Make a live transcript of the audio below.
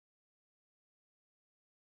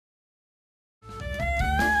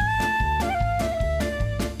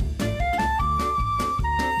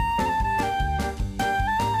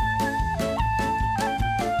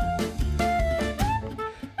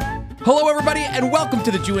Hello, everybody, and welcome to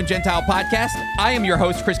the Jew and Gentile podcast. I am your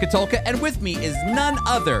host, Chris Katulka, and with me is none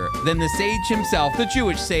other than the sage himself, the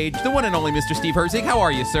Jewish sage, the one and only Mr. Steve Herzig. How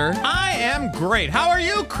are you, sir? I am great. How are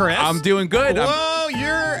you, Chris? I'm doing good. Well,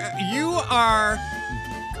 You're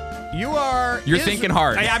thinking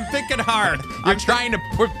hard. I'm thinking hard. You're trying to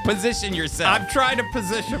position yourself. I'm trying to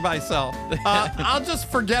position myself. I'll just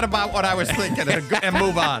forget about what I was thinking and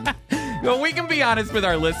move on. Well, we can be honest with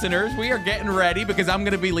our listeners. We are getting ready because I'm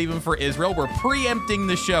going to be leaving for Israel. We're preempting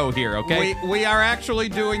the show here, okay? We are actually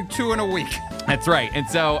doing 2 in a week. That's right. And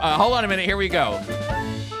so, hold on a minute. Here we go.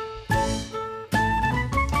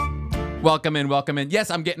 Welcome in.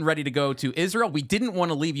 Yes, I'm getting ready to go to Israel. We didn't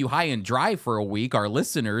want to leave you high and dry for a week, our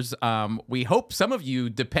listeners. We hope some of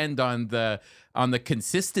you depend on the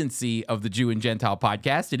consistency of the Jew and Gentile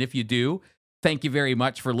podcast. And if you do, thank you very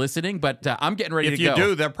much for listening, but I'm getting ready to go. If you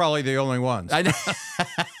do, they're probably the only ones.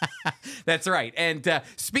 That's right. And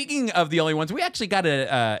speaking of the only ones, we actually got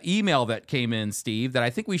an email that came in, Steve, that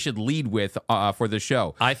I think we should lead with for the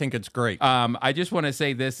show. I think it's great. I just want to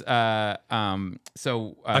say this. A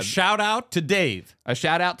shout out to Dave. A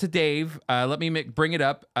shout out to Dave. Let me bring it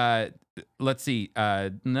up. Let's see.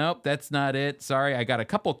 Nope, that's not it. Sorry, I got a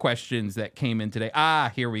couple questions that came in today.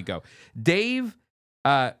 Here we go. Dave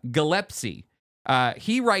Gillespie.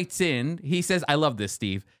 He writes in, he says, I love this,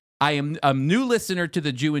 Steve. I am a new listener to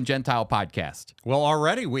the Jew and Gentile podcast. Well,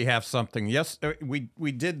 already we have something. Yes,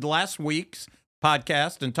 we did last week's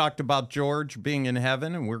podcast and talked about George being in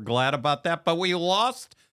heaven, and we're glad about that. But we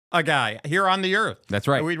lost a guy here on the earth. That's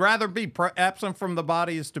right. We'd rather be absent from the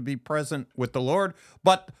body is to be present with the Lord.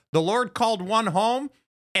 But the Lord called one home,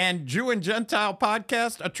 and Jew and Gentile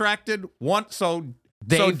podcast attracted one. So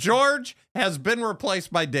George has been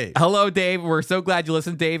replaced by Dave. Hello, Dave. We're so glad you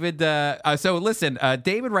listened, David.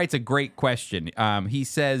 David writes a great question. He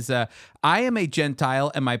says, I am a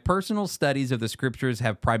Gentile, and my personal studies of the scriptures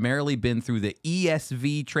have primarily been through the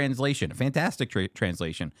ESV translation, a fantastic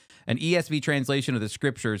translation, an ESV translation of the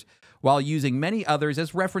scriptures, while using many others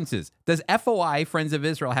as references. Does FOI, Friends of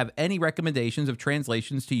Israel, have any recommendations of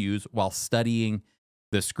translations to use while studying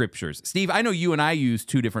the scriptures? Steve, I know you and I use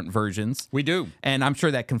 2 different versions. We do. And I'm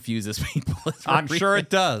sure that confuses people. I'm sure it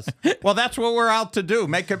does. Well, that's what we're out to do.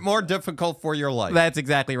 Make it more difficult for your life. That's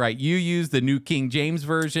exactly right. You use the New King James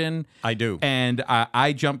Version. I do. And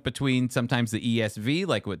I jump between sometimes the ESV,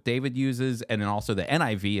 like what David uses, and then also the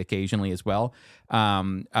NIV occasionally as well.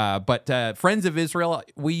 But Friends of Israel,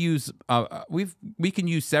 we can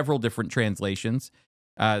use several different translations.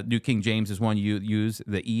 New King James is one you use.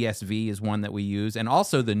 The ESV is one that we use, and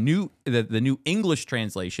also the new English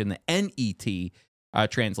translation, the NET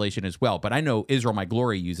translation as well. But I know Israel My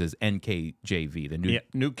Glory uses NKJV, the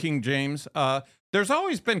New King James. There's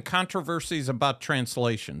always been controversies about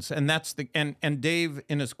translations, and that's and Dave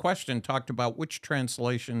in his question talked about which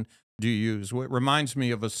translation do you use. It reminds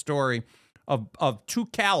me of a story of 2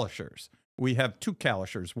 Kalishers. We have 2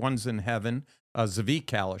 Kalishers. One's in heaven, Zvi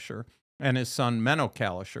Kalisher, and his son Menno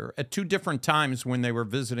Kalisher. At 2 different times when they were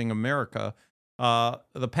visiting America,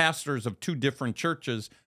 the pastors of 2 different churches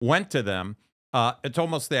went to them. It's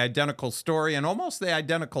almost the identical story and almost the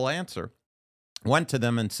identical answer. Went to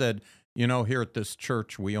them and said, here at this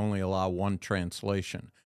church, we only allow one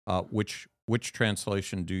translation. Which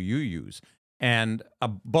translation do you use? And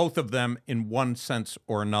both of them, in one sense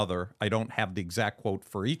or another, I don't have the exact quote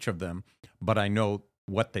for each of them, but I know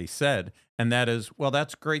what they said, and that is, well,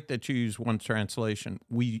 that's great that you use one translation.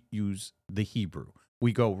 We use the Hebrew.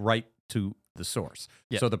 We go right to the source.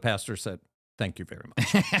 Yep. So the pastor said, thank you very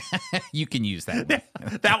much. You can use that one.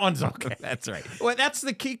 That one's okay. That's right. Well, that's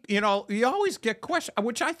the key. You always get questions,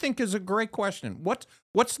 which I think is a great question.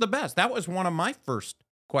 What's the best? That was one of my first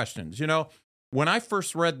questions. When I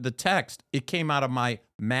first read the text, it came out of my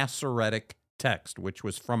Masoretic text, which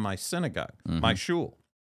was from my synagogue, my shul.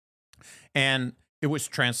 And it was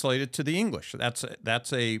translated to the English.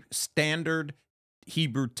 That's a standard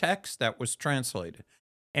Hebrew text that was translated.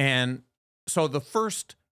 And so the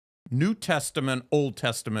first New Testament, Old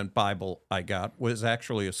Testament Bible I got was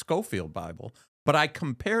actually a Schofield Bible, but I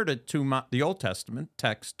compared it to the Old Testament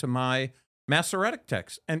text to my Masoretic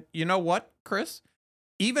text. And you know what, Chris?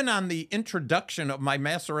 Even on the introduction of my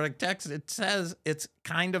Masoretic text, it says it's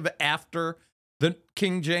kind of after the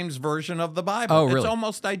King James Version of the Bible. Oh, really? It's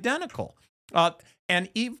almost identical. And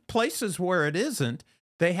even places where it isn't,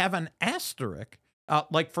 they have an asterisk.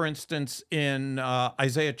 Like, for instance, in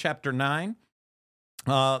Isaiah chapter 9,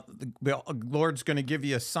 the Lord's going to give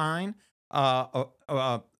you a sign.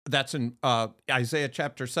 That's in Isaiah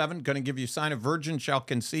chapter 7, going to give you a sign. A virgin shall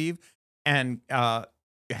conceive and have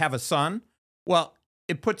a son. Well,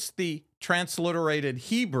 it puts the transliterated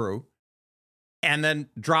Hebrew and then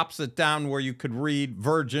drops it down where you could read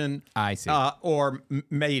virgin I see. or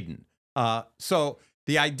maiden. So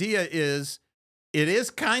the idea is it is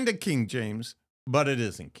kind of King James, but it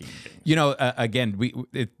isn't King James. You know, again,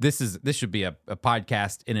 this should be a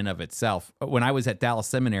podcast in and of itself. When I was at Dallas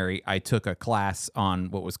Seminary, I took a class on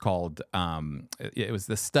what was called it was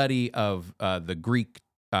the study of the Greek,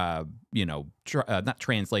 not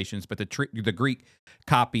translations, but the Greek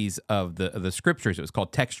copies of the scriptures. It was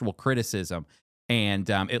called textual criticism, and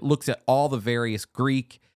it looks at all the various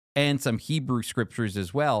Greek and some Hebrew scriptures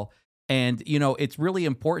as well. And, it's really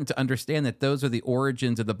important to understand that those are the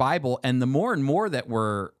origins of the Bible. And the more and more that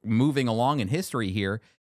we're moving along in history here,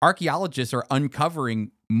 archaeologists are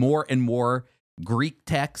uncovering more and more Greek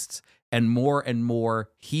texts and more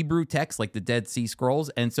Hebrew texts, like the Dead Sea Scrolls.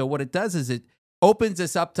 And so what it does is it opens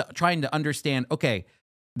us up to trying to understand, okay,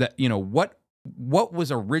 what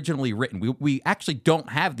was originally written. We actually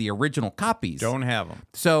don't have the original copies. Don't have them.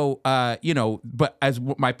 So, but as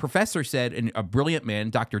my professor said, and a brilliant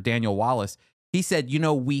man, Dr. Daniel Wallace, he said,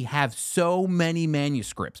 we have so many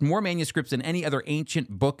manuscripts, more manuscripts than any other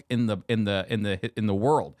ancient book in the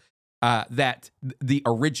world, that the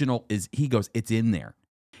original is, he goes, it's in there.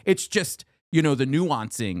 It's just, the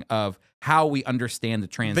nuancing of how we understand the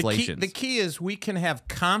translations. The key is we can have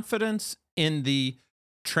confidence in the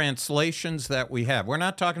translations that we have. We're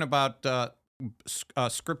not talking about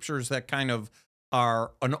scriptures that kind of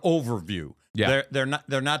are an overview. Yeah.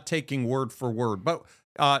 They're not taking word for word. But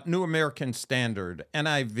New American Standard,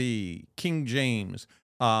 NIV, King James,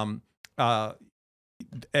 ASV,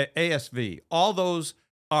 all those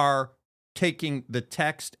are taking the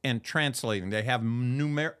text and translating. They have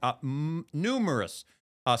numerous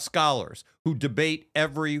scholars who debate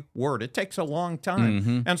every word. It takes a long time.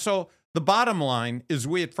 Mm-hmm. And so the bottom line is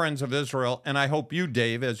we at Friends of Israel, and I hope you,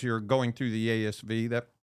 Dave, as you're going through the ASV, that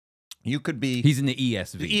you could be... He's in the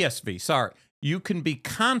ESV. The ESV, sorry. You can be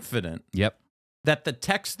confident that the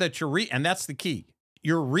text that you're reading, and that's the key,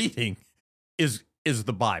 you're reading is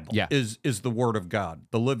the Bible, is the Word of God,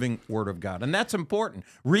 the living Word of God. And that's important.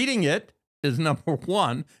 Reading it is number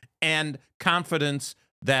one, and confidence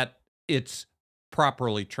that it's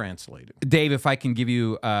properly translated. Dave, if I can give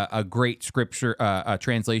you a great scripture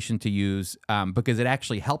translation to use, because it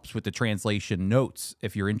actually helps with the translation notes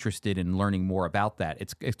if you're interested in learning more about that.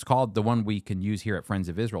 It's called, the one we can use here at Friends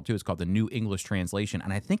of Israel too, it's called the New English Translation,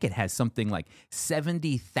 and I think it has something like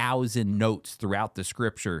 70,000 notes throughout the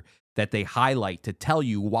scripture that they highlight to tell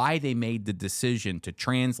you why they made the decision to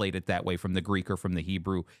translate it that way from the Greek or from the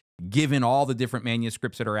Hebrew, given all the different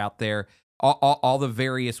manuscripts that are out there. All the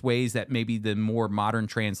various ways that maybe the more modern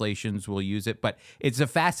translations will use it. But it's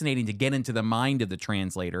fascinating to get into the mind of the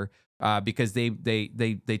translator because they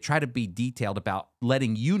try to be detailed about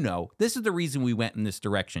letting you know, this is the reason we went in this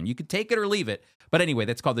direction. You could take it or leave it. But anyway,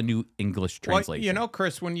 that's called the New English Translation. Well,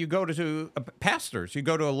 Chris, when you go to pastors, you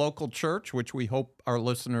go to a local church, which we hope our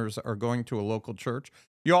listeners are going to a local church,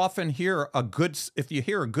 you often hear if you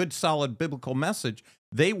hear a good, solid biblical message,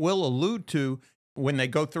 they will allude to, when they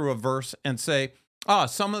go through a verse and say,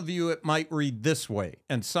 some of you it might read this way,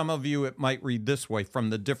 and some of you it might read this way from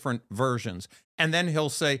the different versions. And then he'll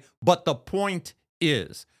say, but the point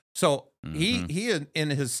is. So he in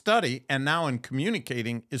his study and now in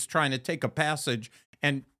communicating is trying to take a passage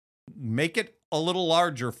and make it a little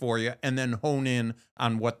larger for you and then hone in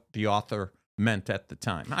on what the author meant at the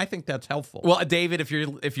time. I think that's helpful. Well, David,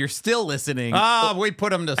 if you're still listening, we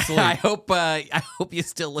put him to sleep. I hope you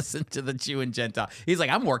still listen to the Jew and Gentile. He's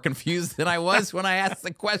like, I'm more confused than I was when I asked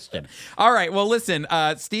the question. All right, well, listen,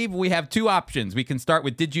 Steve, we have two options. We can start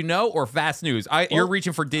with Did You Know or Fast News. You're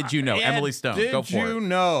reaching for Did You Know. Emily Stone, go for it. Did you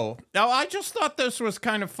know? Now, I just thought this was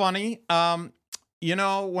kind of funny. When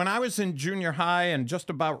I was in junior high and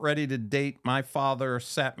just about ready to date, my father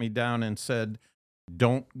sat me down and said,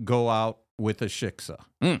 don't go out with a shiksa.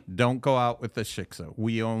 Don't go out with a shiksa.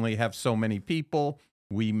 We only have so many people.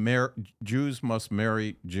 Jews must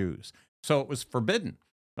marry Jews. So it was forbidden.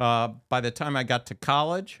 By the time I got to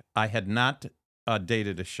college, I had not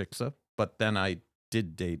dated a shiksa, but then I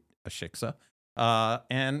did date a shiksa.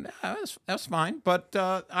 And that's fine. But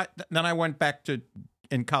then I went back to,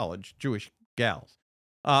 in college, Jewish gals.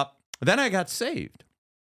 Then I got saved.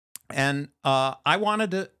 And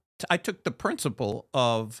I took the principle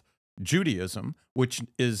of Judaism, which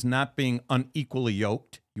is not being unequally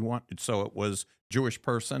yoked. So it was Jewish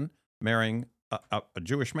person marrying a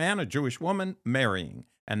Jewish man, a Jewish woman marrying,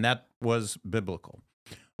 and that was biblical.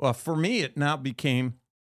 Well, for me, it now became,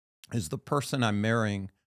 is the person I'm marrying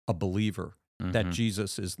a believer that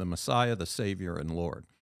Jesus is the Messiah, the Savior, and Lord?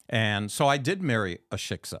 And so I did marry a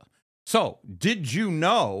shiksa. So did you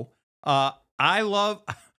know? I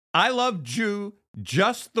love Jew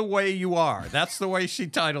just the way you are. That's the way she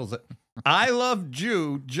titles it. I love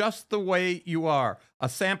Jew just the way you are. A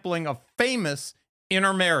sampling of famous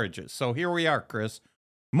intermarriages. So here we are, Chris.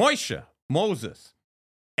 Moshe, Moses,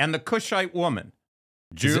 and the Cushite woman,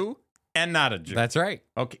 Jew and not a Jew. That's right.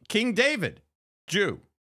 Okay. King David, Jew,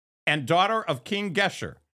 and daughter of King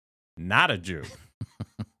Gesher, not a Jew.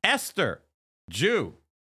 Esther, Jew,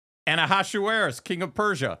 and Ahasuerus, king of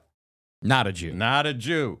Persia, Not a Jew. not a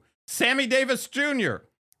Jew. Sammy Davis Jr.,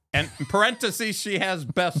 and in parentheses, she has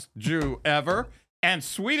best Jew ever. And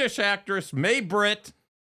Swedish actress May Britt,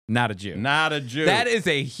 Not a Jew. not a Jew. That is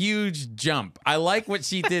a huge jump. I like what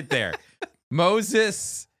she did there.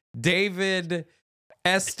 Moses, David,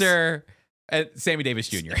 Esther, and Sammy Davis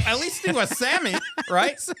Jr. At least he was Sammy,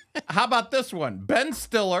 right? How about this one? Ben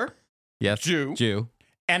Stiller, Yes. Jew. Jew.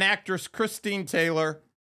 and actress Christine Taylor,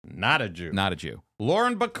 not a Jew. Not a Jew.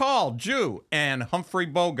 Lauren Bacall, Jew, and Humphrey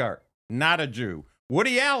Bogart, not a Jew.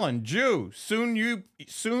 Woody Allen, Jew. Soon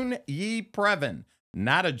Yi Previn,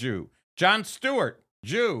 not a Jew. Jon Stewart,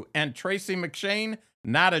 Jew, and Tracy McShane,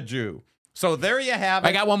 not a Jew. So there you have it.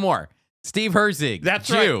 I got one more. Steve Herzig. That's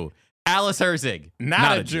Jew. right. Alice Herzig.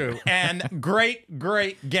 Not a Jew. And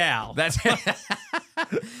great gal. That's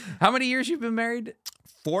How many years you've been married?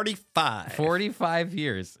 45. 45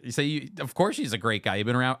 years. So of course she's a great guy. You've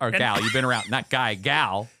been around, or gal. You've been around, not guy,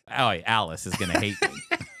 gal. Oh, Alice is gonna hate me.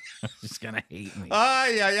 She's gonna hate me.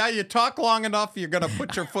 Yeah. You talk long enough, you're gonna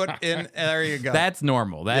put your foot in. There you go. That's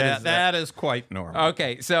normal. That is quite normal.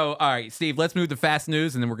 Okay, so all right, Steve, let's move to fast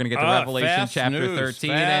news, and then we're gonna get to Revelation fast chapter news,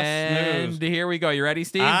 13. fast And news. here we go. You ready,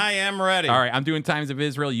 Steve? I am ready. All right, I'm doing Times of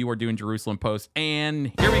Israel. You are doing Jerusalem Post.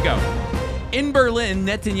 And here we go. In Berlin,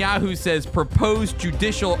 Netanyahu says proposed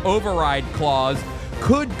judicial override clause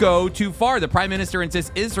could go too far. The prime minister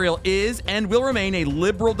insists Israel is and will remain a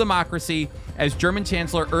liberal democracy as German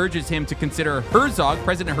chancellor urges him to consider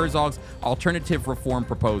President Herzog's alternative reform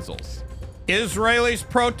proposals. Israelis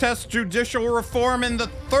protest judicial reform in the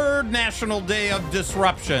third national day of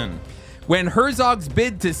disruption. When Herzog's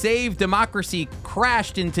bid to save democracy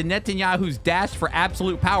crashed into Netanyahu's dash for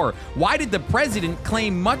absolute power, why did the president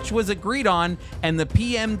claim much was agreed on and the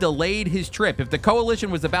PM delayed his trip if the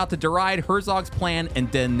coalition was about to deride Herzog's plan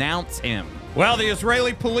and denounce him? Well, the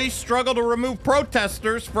Israeli police struggle to remove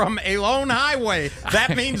protesters from a lone highway.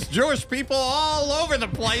 That means Jewish people all over the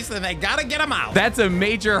place, and they got to get them out. That's a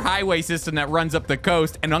major highway system that runs up the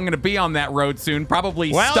coast, and I'm going to be on that road soon,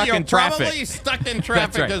 probably stuck in traffic. Probably stuck in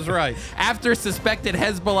traffic. That's right. Is right. After suspected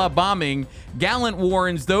Hezbollah bombing, Gallant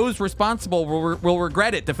warns those responsible will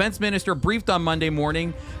regret it. Defense minister briefed on Monday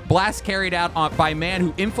morning. Blast carried out by man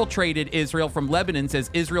who infiltrated Israel from Lebanon says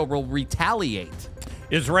Israel will retaliate.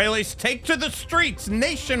 Israelis take to the streets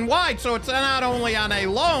nationwide, so it's not only on a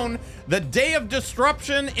lone, the day of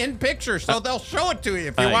disruption in pictures, so they'll show it to you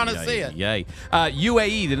if you want to see it. Yay.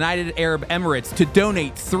 UAE, the United Arab Emirates, to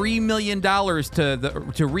donate $3 million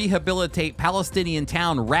to rehabilitate Palestinian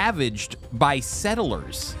town ravaged by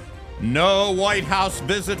settlers. No White House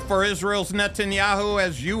visit for Israel's Netanyahu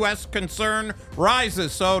as U.S. concern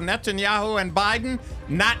rises. So Netanyahu and Biden,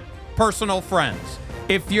 not personal friends.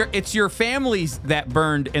 It's your families that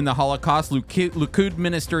burned in the Holocaust, Likud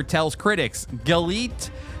minister tells critics. Gevalt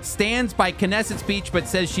stands by Knesset speech but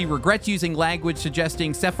says she regrets using language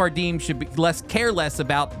suggesting Sephardim should be care less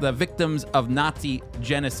about the victims of Nazi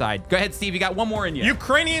genocide. Go ahead, Steve. You got one more in you.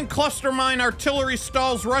 Ukrainian cluster mine artillery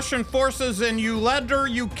stalls Russian forces in Uledar,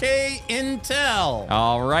 UK intel.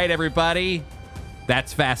 All right, everybody.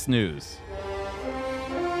 That's fast news.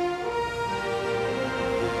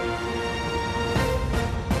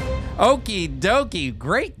 Okie dokie.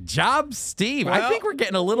 Great job, Steve. I think we're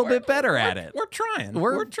getting a little bit better at it. We're trying.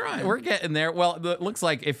 We're trying. We're getting there. Well, it looks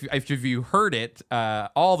like if you heard it,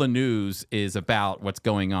 all the news is about what's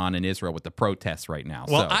going on in Israel with the protests right now.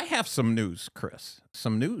 Well, so. I have some news, Chris.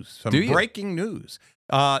 Some news. Some Do you? breaking news.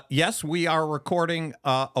 Yes, we are recording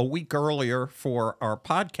a week earlier for our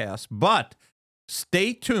podcast, but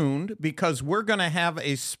stay tuned because we're going to have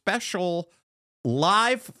a special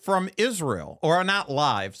live from Israel, or not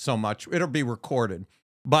live so much, it'll be recorded.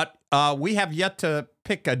 But we have yet to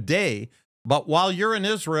pick a day. But while you're in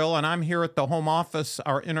Israel and I'm here at the home office,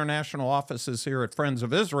 our international offices here at Friends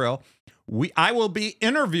of Israel, I will be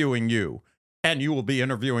interviewing you and you will be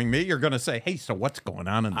interviewing me. You're going to say, hey, so what's going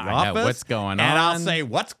on in the I office? know, what's going And I'll on? say,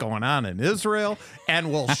 what's going on in Israel?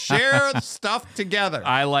 And we'll share stuff together.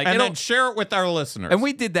 I like and it. then share it with our listeners. And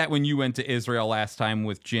we did that when you went to Israel last time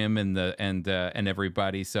with Jim and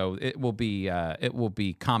everybody. So it will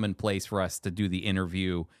be commonplace for us to do the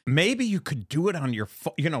interview. Maybe you could do it on your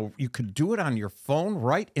phone. You could do it on your phone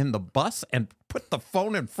right in the bus and put the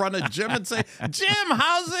phone in front of Jim and say, Jim,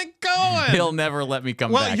 how's it going? He'll never let me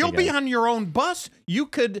come back. Well, you'll be again. on your own bus. You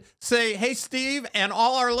could say, hey, Steve, and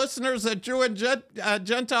all our listeners at Jew and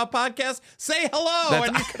Gentile podcast, say hello.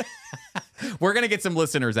 And you could... We're gonna get some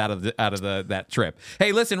listeners out of that trip.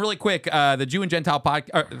 Hey, listen, really quick. The Jew and Gentile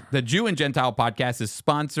podcast is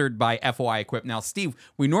sponsored by FOI Equip. Now, Steve,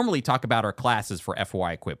 we normally talk about our classes for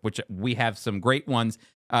FOI Equip, which we have some great ones.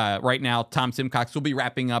 Right now, Tom Simcox will be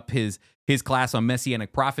wrapping up his class on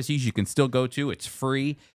Messianic prophecies. You can still go to. It's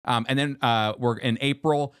free. And then we're in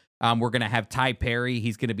April. We're going to have Ty Perry.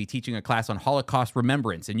 He's going to be teaching a class on Holocaust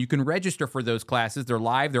remembrance. And you can register for those classes. They're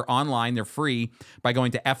live, they're online, they're free by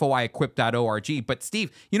going to foiequip.org. But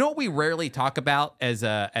Steve, you know what we rarely talk about as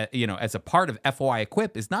a part of FOI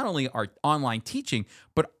Equip is not only our online teaching,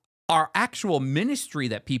 but our actual ministry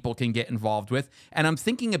that people can get involved with. And I'm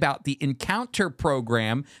thinking about the Encounter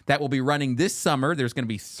program that will be running this summer. There's going to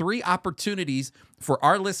be 3 opportunities for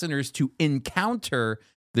our listeners to encounter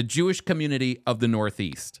the Jewish community of the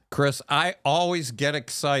Northeast. Chris, I always get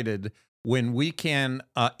excited when we can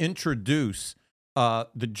introduce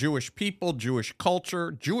the Jewish people, Jewish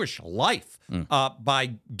culture, Jewish life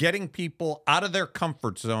by getting people out of their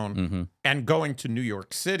comfort zone and going to New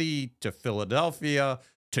York City, to Philadelphia,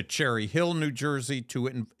 to Cherry Hill, New Jersey,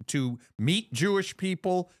 to meet Jewish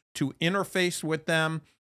people, to interface with them.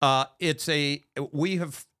 We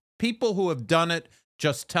have people who have done it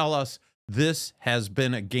just tell us, this has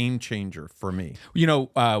been a game changer for me. You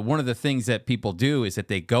know, one of the things that people do is that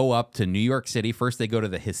they go up to New York City. First, they go to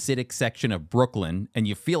the Hasidic section of Brooklyn, and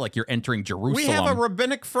you feel like you're entering Jerusalem. We have a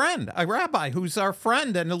rabbinic friend, a rabbi who's our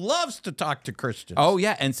friend and loves to talk to Christians. Oh,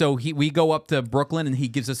 yeah. And so we go up to Brooklyn, and he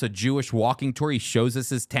gives us a Jewish walking tour. He shows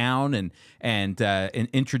us his town and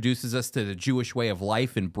introduces us to the Jewish way of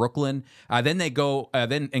life in Brooklyn. Then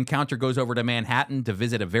Encounter goes over to Manhattan to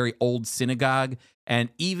visit a very old synagogue and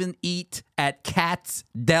even eat at Katz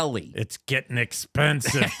Deli. It's getting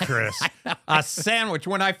expensive, Chris. A sandwich.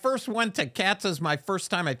 When I first went to Katz's my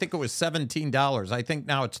first time, I think it was $17. I think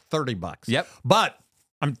now it's $30. Yep. But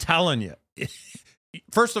I'm telling you,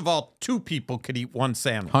 first of all, 2 people could eat one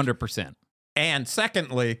sandwich. 100%. And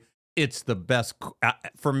secondly, it's the best,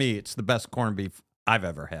 for me, it's the best corned beef I've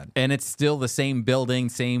ever had. And it's still the same building,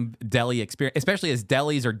 same deli experience, especially as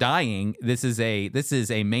delis are dying. This is a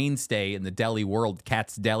mainstay in the deli world,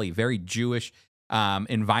 Katz Deli, very Jewish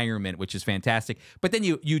environment, which is fantastic. But then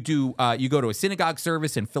you go to a synagogue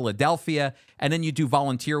service in Philadelphia, and then you do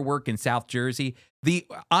volunteer work in South Jersey.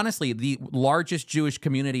 Honestly, the largest Jewish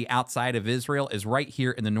community outside of Israel is right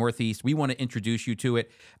here in the Northeast. We want to introduce you to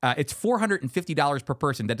it. It's $450 per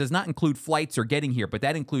person. That does not include flights or getting here, but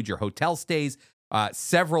that includes your hotel stays,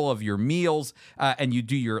 several of your meals, and you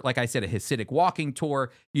do like I said, a Hasidic walking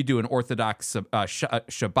tour. You do an Orthodox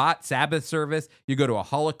Shabbat Sabbath service. You go to a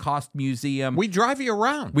Holocaust museum. We drive you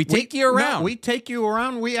around. We take you around. No, we take you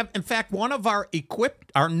around. We have, in fact, one of our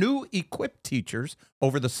new equipped teachers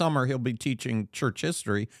over the summer. He'll be teaching church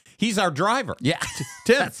history. He's our driver. Yeah,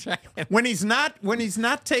 Tim. That's right. When he's not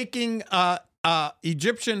taking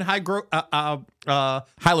Egyptian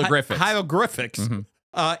hieroglyphics.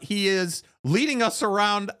 He is leading us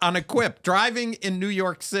around on Equip, driving in New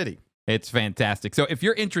York City. It's fantastic. So if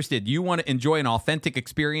you're interested, you want to enjoy an authentic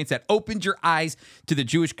experience that opens your eyes to the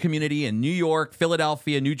Jewish community in New York,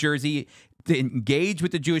 Philadelphia, New Jersey, to engage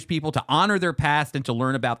with the Jewish people, to honor their past, and to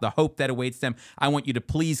learn about the hope that awaits them, I want you to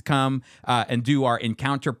please come and do our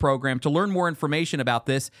Encounter program. To learn more information about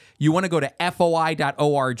this, you want to go to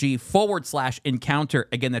foi.org/encounter.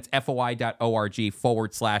 Again, that's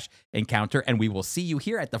foi.org/encounter. And we will see you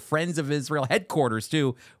here at the Friends of Israel headquarters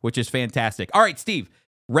too, which is fantastic. All right, Steve,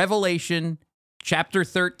 Revelation chapter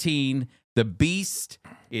 13, the beast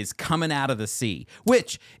is coming out of the sea,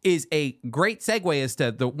 which is a great segue as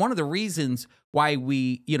to one of the reasons why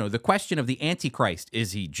the question of the Antichrist.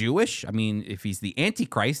 Is he Jewish? I mean, if he's the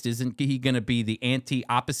Antichrist, isn't he going to be the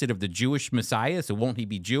anti-opposite of the Jewish Messiah? So won't he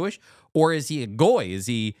be Jewish? Or is he a goy? Is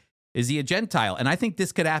he a Gentile? And I think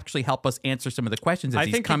this could actually help us answer some of the questions as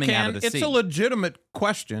he's coming out of the sea. It's a legitimate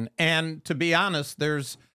question. And to be honest,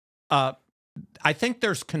 I think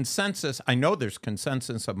there's consensus. I know there's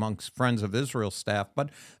consensus amongst Friends of Israel staff, but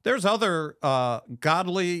there's other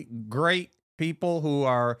godly, great people who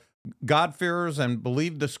are God-fearers and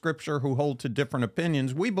believe the scripture who hold to different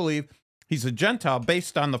opinions, we believe he's a Gentile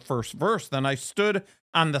based on the first verse. Then I stood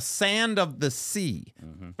on the sand of the sea.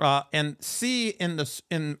 And sea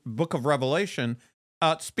in book of Revelation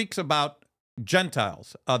speaks about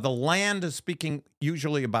Gentiles. The land is speaking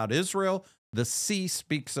usually about Israel. The sea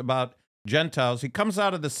speaks about Gentiles. He comes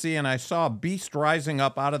out of the sea, and I saw a beast rising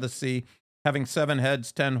up out of the sea, having 7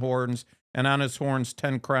 heads, 10 horns, and on his horns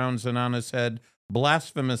 10 crowns, and on his head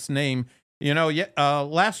blasphemous name. You know,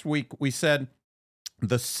 last week we said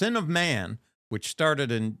the sin of man, which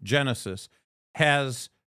started in Genesis, has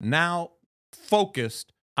now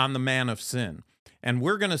focused on the man of sin. And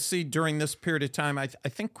we're going to see during this period of time, I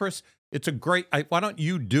think, Chris, it's a great, why don't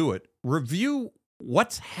you do it? Review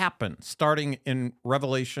what's happened starting in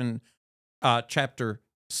Revelation chapter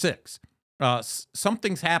 6.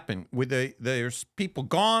 Something's happened. There's people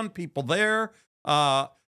gone, people there.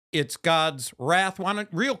 It's God's wrath.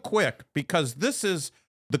 Real quick, because this is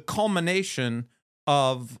the culmination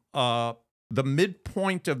of the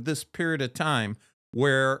midpoint of this period of time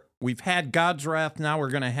where we've had God's wrath. Now we're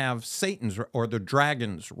going to have Satan's or the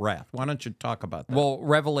dragon's wrath. Why don't you talk about that? Well,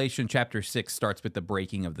 Revelation chapter 6 starts with the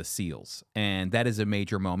breaking of the seals. And that is a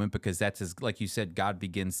major moment because that's, like you said, God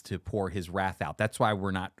begins to pour his wrath out. That's why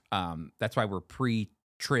we're not, that's why we're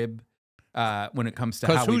pre-trib when it comes to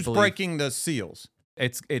how we believe. Because who's breaking the seals?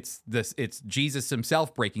 It's Jesus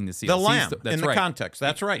himself breaking the seals. The Lamb, in the context.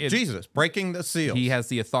 That's right. Jesus breaking the seals. He has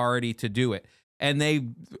the authority to do it. And they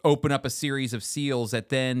open up a series of seals that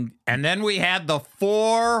then... And then we had the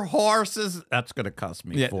 4 horses. That's going to cost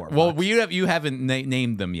me $4. Well, you haven't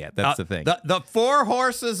named them yet. That's the thing. The 4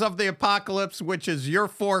 horses of the apocalypse, which is your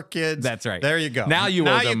 4 kids. That's right. There you go. Now you owe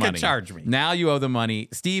them money. Now you can charge me. Now you owe them money.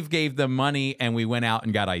 Steve gave them money, and we went out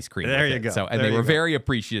and got ice cream. There you go. So, and they were very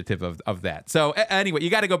appreciative of that. So anyway, you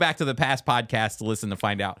got to go back to the past podcast to listen to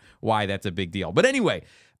find out why that's a big deal. But anyway...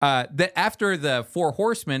 that after the 4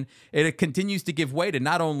 horsemen, it continues to give way to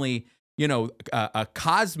not only, a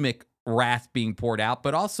cosmic wrath being poured out,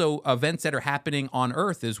 but also events that are happening on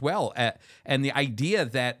earth as well. And the idea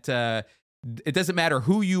that it doesn't matter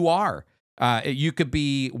who you are. You could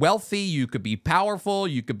be wealthy, you could be powerful,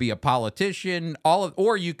 you could be a politician,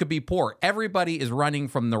 or you could be poor. Everybody is running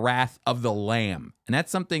from the wrath of the Lamb. And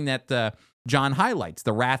that's something that John highlights,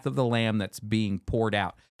 the wrath of the Lamb that's being poured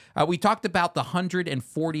out. We talked about the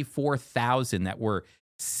 144,000 that were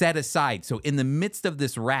set aside. So in the midst of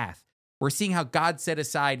this wrath, we're seeing how God set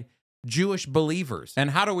aside Jewish believers. And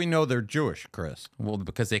how do we know they're Jewish, Chris? Well,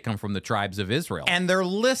 because they come from the tribes of Israel. And they're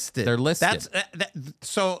listed. They're listed.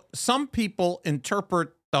 So some people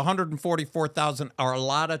interpret the 144,000 are a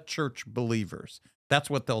lot of church believers. That's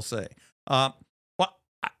what they'll say. Well,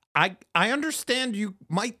 I understand you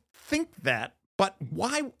might think that, but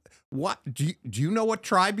why? What do you know what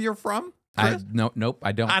tribe you're from? Nope,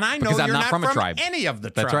 I don't. And I know because you're I'm not from a tribe. Any of the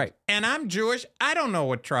tribes. That's right. And I'm Jewish. I don't know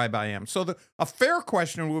what tribe I am. So a fair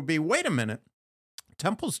question would be: wait a minute,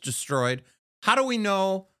 temple's destroyed. How do we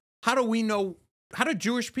know? How do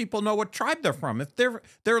Jewish people know what tribe they're from? If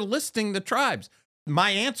they're listing the tribes,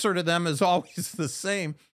 my answer to them is always the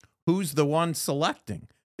same: who's the one selecting?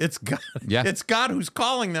 It's God. Yeah. It's God who's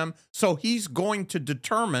calling them. So He's going to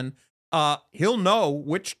determine. He'll know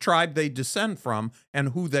which tribe they descend from and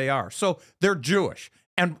who they are. So they're Jewish,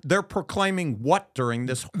 and they're proclaiming what during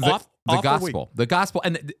this the gospel. week? The gospel.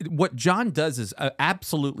 And what John does is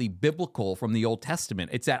absolutely biblical from the Old Testament.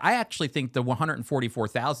 It's that I actually think the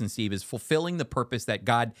 144,000, Steve, is fulfilling the purpose that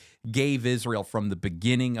God gave Israel from the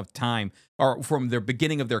beginning of time, or from the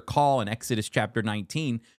beginning of their call in Exodus chapter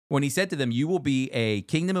 19, when he said to them, you will be a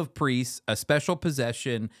kingdom of priests, a special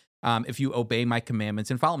possession, if you obey my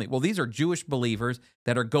commandments and follow me. Well, these are Jewish believers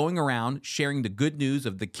that are going around sharing the good news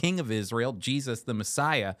of the King of Israel, Jesus, the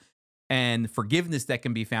Messiah, and forgiveness that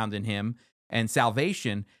can be found in him and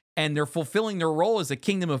salvation. And they're fulfilling their role as a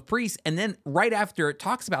kingdom of priests. And then right after it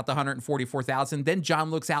talks about the 144,000, then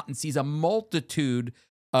John looks out and sees a multitude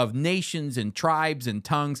of nations and tribes and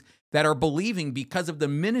tongues that are believing because of the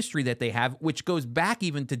ministry that they have, which goes back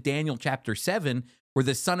even to Daniel chapter 7, where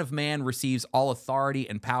the Son of Man receives all authority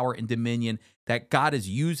and power and dominion, that God is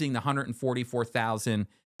using the 144,000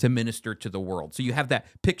 to minister to the world. So you have that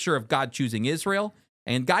picture of God choosing Israel,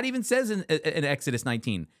 and God even says in Exodus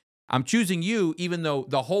 19, I'm choosing you even though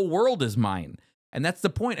the whole world is mine. And that's the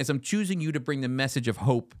point, is I'm choosing you to bring the message of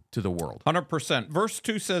hope to the world. 100%. Verse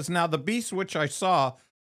 2 says, now the beast which I saw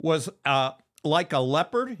was like a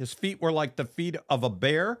leopard. His feet were like the feet of a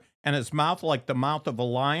bear, and his mouth like the mouth of a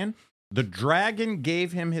lion. The dragon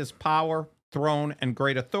gave him his power, throne, and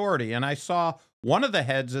great authority. And I saw one of the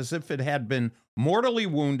heads as if it had been mortally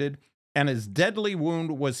wounded, and his deadly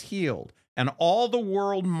wound was healed. And all the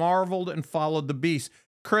world marveled and followed the beast.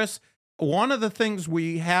 Chris, one of the things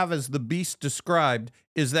we have as the beast described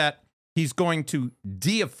is that he's going to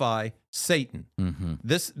deify Satan. Mm-hmm.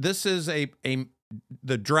 This is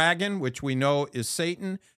the dragon, which we know is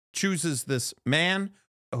Satan, chooses this man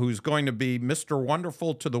who's going to be Mr.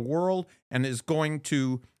 Wonderful to the world and is going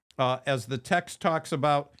to, as the text talks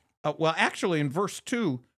about, well, actually in verse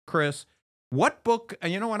 2, Chris, what book,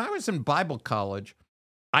 when I was in Bible college,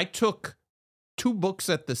 I took 2 books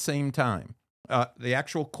at the same time, the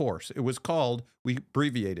actual course. It was called, we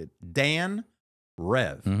abbreviated, Dan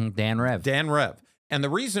Rev. Mm-hmm. Dan Rev. Dan Rev. And the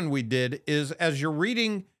reason we did is as you're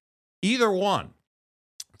reading either one,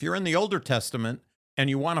 if you're in the Older Testament and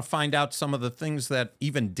you want to find out some of the things that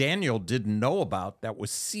even Daniel didn't know about that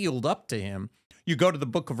was sealed up to him, you go to the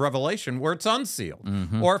book of Revelation where it's unsealed.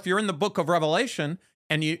 Mm-hmm. Or if you're in the book of Revelation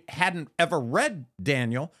and you hadn't ever read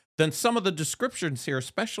Daniel, then some of the descriptions here,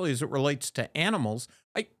 especially as it relates to animals,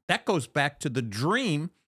 that goes back to the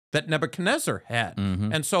dream that Nebuchadnezzar had.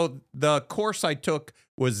 Mm-hmm. And so the course I took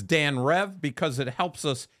was Dan Rev because it helps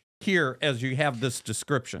us here as you have this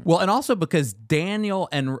description. Well, and also because Daniel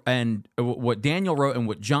and what Daniel wrote and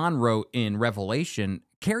what John wrote in Revelation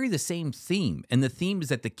carry the same theme. And the theme is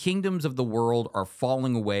that the kingdoms of the world are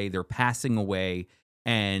falling away, they're passing away,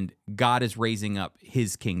 and God is raising up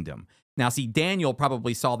his kingdom. Now, see, Daniel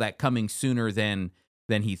probably saw that coming sooner than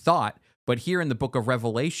he thought. But here in the book of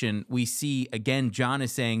Revelation, we see, again, John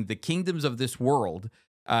is saying the kingdoms of this world,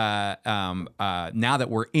 now that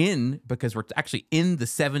we're because we're actually in the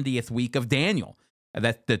 70th week of Daniel,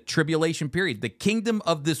 that's the tribulation period, the kingdom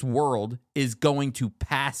of this world is going to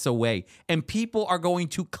pass away. And people are going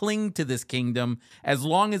to cling to this kingdom as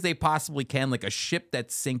long as they possibly can, like a ship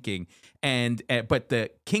that's sinking. But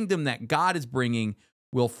the kingdom that God is bringing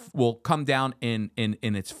will come down in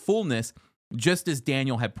its fullness, just as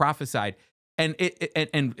Daniel had prophesied. And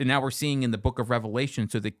now we're seeing in the book of Revelation,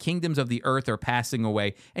 so the kingdoms of the earth are passing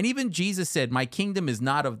away. And even Jesus said, my kingdom is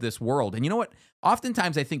not of this world. And you know what?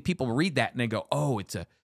 Oftentimes I think people read that and they go, oh, it's a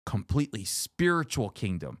completely spiritual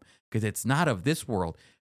kingdom because it's not of this world.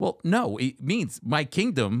 Well, no, it means my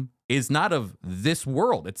kingdom is not of this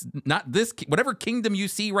world. It's not this, whatever kingdom you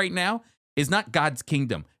see right now is not God's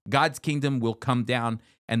kingdom. God's kingdom will come down,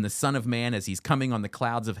 and the Son of Man, as he's coming on the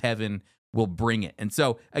clouds of heaven, will bring it. And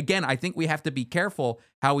so, again, I think we have to be careful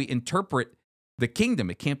how we interpret the kingdom.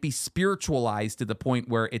 It can't be spiritualized to the point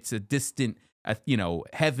where it's a distant,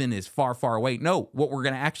 heaven is far, far away. No, what we're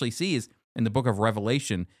going to actually see is in the book of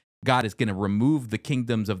Revelation, God is going to remove the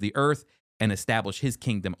kingdoms of the earth and establish his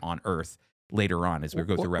kingdom on earth later on as we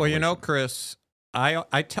go through Revelation. Well, Chris, I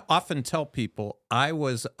often tell people I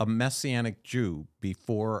was a Messianic Jew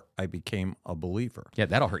before I became a believer. Yeah,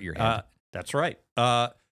 that'll hurt your head. That's right.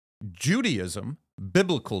 Judaism,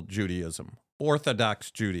 biblical Judaism,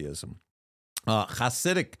 Orthodox Judaism,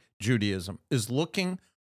 Hasidic Judaism is looking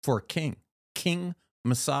for a King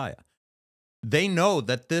Messiah. They know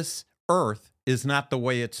that this earth is not the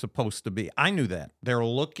way it's supposed to be. I knew that. They're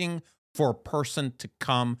looking for a person to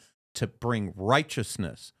come to bring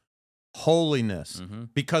righteousness, holiness,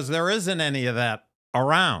 because there isn't any of that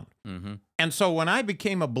around. Mm-hmm. And so when I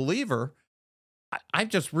became a believer, I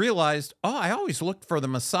just realized, I always looked for the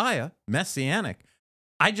Messiah, Messianic.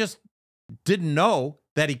 I just didn't know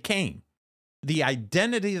that he came. The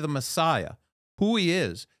identity of the Messiah, who he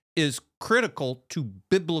is critical to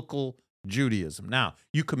biblical Judaism. Now,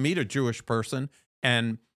 you can meet a Jewish person,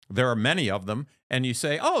 and there are many of them, and you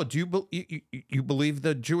say, do you believe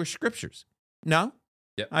the Jewish scriptures? No,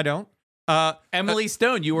 yep. I don't. Emily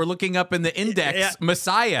Stone, you were looking up in the index,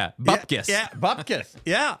 Messiah, Bupkis. Yeah, Bupkis.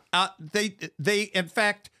 Yeah. They, in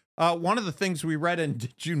fact, one of the things we read in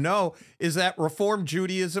Did You Know is that Reformed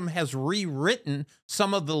Judaism has rewritten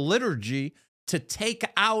some of the liturgy to take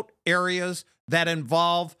out areas that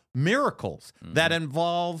involve miracles, that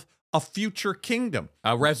involve a future kingdom.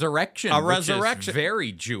 A resurrection. Which is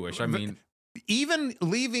very Jewish. I mean, even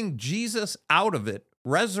leaving Jesus out of it,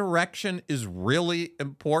 resurrection is really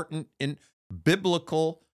important in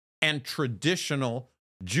biblical and traditional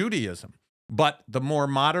Judaism. But the more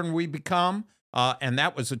modern we become, and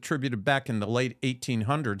that was attributed back in the late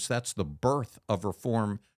 1800s, that's the birth of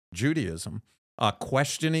Reform Judaism,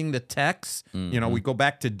 questioning the text. We go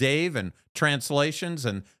back to Dave and translations,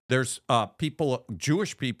 and there's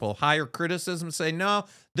Jewish people, higher criticism, say, no,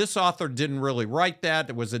 this author didn't really write that.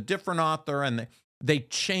 It was a different author, and they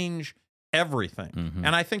change everything.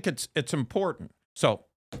 And I think it's important. So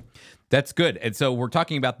That's good. And so we're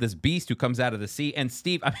talking about this beast who comes out of the sea. And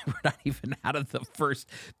Steve, I mean, we're not even out of the first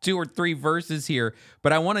 2 or 3 verses here,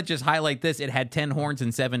 but I want to just highlight this. It had 10 horns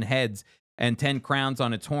and 7 heads and 10 crowns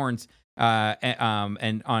on its horns,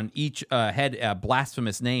 and on each head a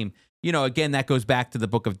blasphemous name. You know, again, that goes back to the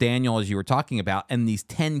book of Daniel, as you were talking about, and these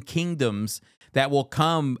 10 kingdoms that will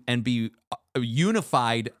come and be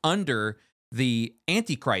unified under the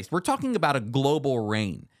Antichrist. We're talking about a global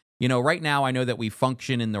reign. You know, right now I know that we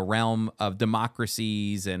function in the realm of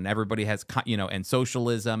democracies and everybody has, and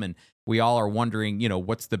socialism, and we all are wondering,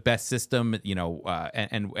 what's the best system,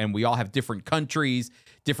 and we all have different countries,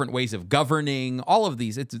 different ways of governing, all of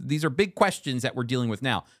these. These are big questions that we're dealing with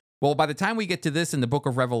now. Well, by the time we get to this in the book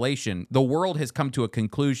of Revelation, the world has come to a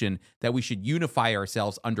conclusion that we should unify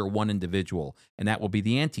ourselves under one individual, and that will be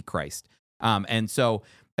the Antichrist. And so,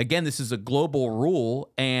 again, this is a global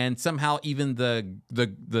rule, and somehow even the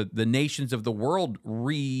nations of the world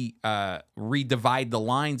redivide the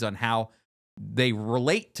lines on how they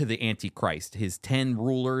relate to the Antichrist, his 10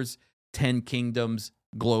 rulers, 10 kingdoms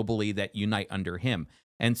globally that unite under him.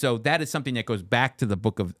 And so that is something that goes back to the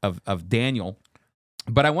book of Daniel.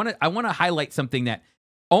 But I want to highlight something that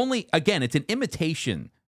again, it's an imitation,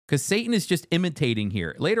 because Satan is just imitating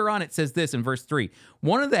here. Later on, it says this in verse 3.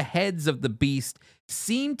 One of the heads of the beast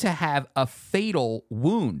seemed to have a fatal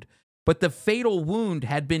wound, but the fatal wound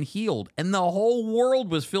had been healed, and the whole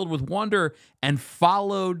world was filled with wonder and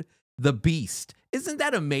followed the beast. Isn't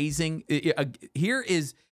that amazing? Here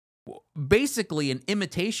is basically an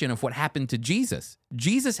imitation of what happened to Jesus.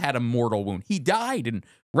 Jesus had a mortal wound. He died and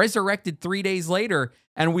resurrected 3 days later,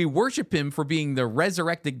 and we worship him for being the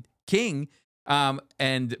resurrected king,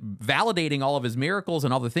 and validating all of his miracles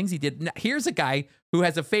and all the things he did. Now, here's a guy who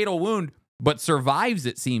has a fatal wound but survives,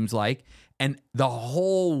 it seems like, and the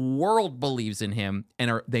whole world believes in him,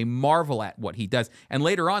 and they marvel at what he does. And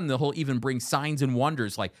later on, he'll even bring signs and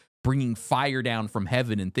wonders, like bringing fire down from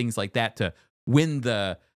heaven and things like that, to win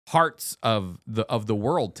the hearts of the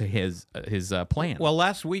world to his plan. Well,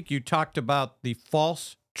 last week you talked about the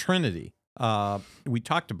false Trinity. We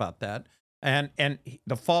talked about that. And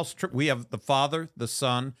the we have the Father, the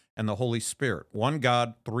Son, and the Holy Spirit. One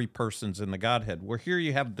God, 3 persons in the Godhead. Where here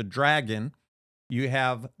you have the dragon, you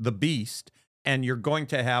have the beast, and you're going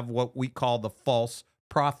to have what we call the false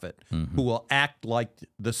prophet, who will act like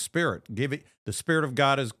the Spirit. The Spirit of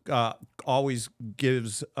God is always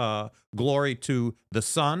gives glory to the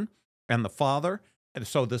Son and the Father, and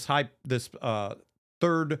so this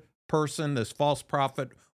third person, this false prophet,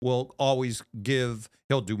 will always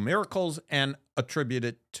he'll do miracles and attribute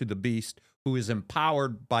it to the beast, who is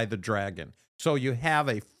empowered by the dragon. So you have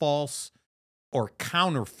a false or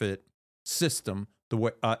counterfeit system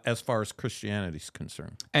as far as Christianity is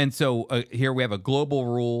concerned. And so here we have a global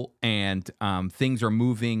rule, and things are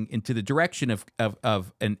moving into the direction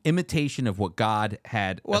of an imitation of what God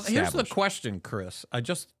had established. Here's the question, Chris. I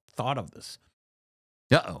just thought of this.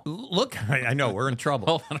 Uh-oh. Look, I know, we're in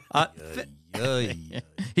trouble.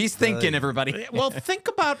 He's thinking, everybody. Well, think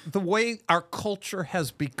about the way our culture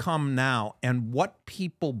has become now and what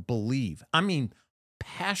people believe. I mean,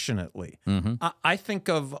 passionately. I think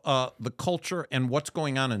of the culture and what's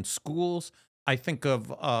going on in schools. I think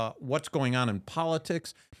of what's going on in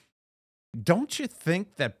politics. Don't you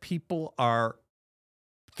think that people are,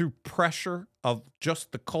 through pressure of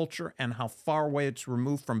just the culture and how far away it's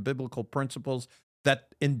removed from biblical principles, that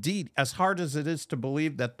indeed, as hard as it is to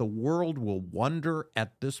believe that the world will wonder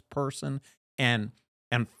at this person and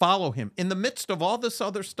follow him in the midst of all this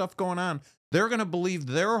other stuff going on, they're going to believe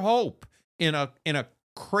their hope in a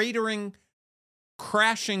cratering,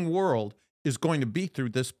 crashing world is going to be through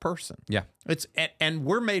this person. Yeah, and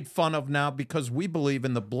we're made fun of now because we believe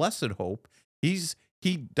in the blessed hope.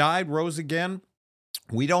 He died, rose again.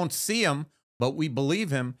 We don't see him, but we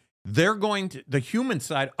believe him. They're going to the human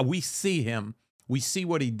side. We see him. We see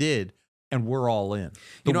what he did, and we're all in.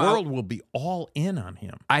 The world will be all in on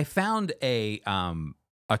him. I found a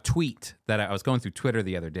tweet that I was going through Twitter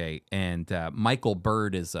the other day, and Michael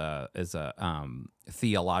Bird is a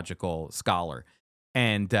theological scholar,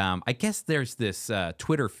 and I guess there's this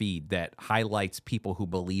Twitter feed that highlights people who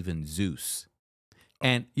believe in Zeus.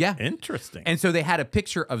 And yeah, interesting. And so they had a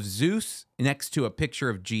picture of Zeus next to a picture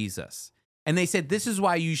of Jesus. And they said, this is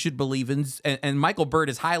why you should believe in, and Michael Bird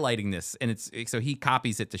is highlighting this, and so he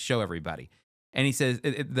copies it to show everybody. And he says,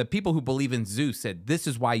 the people who believe in Zeus said, this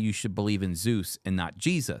is why you should believe in Zeus and not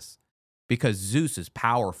Jesus, because Zeus is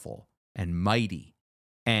powerful and mighty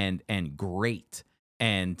and great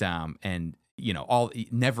and all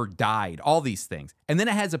never died, all these things. And then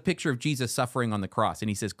it has a picture of Jesus suffering on the cross, and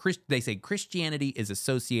he says, they say Christianity is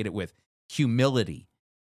associated with humility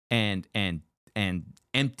and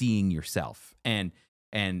emptying yourself and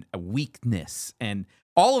weakness and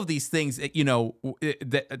all of these things that,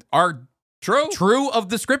 that are true of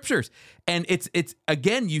the scriptures. And it's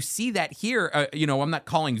again, you see that here. I'm not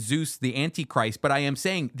calling Zeus the Antichrist, but I am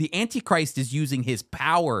saying the Antichrist is using his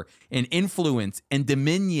power and influence and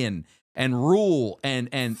dominion and rule and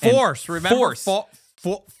force. And Remember, force.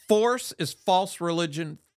 Force is false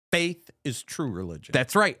religion. Faith is true religion.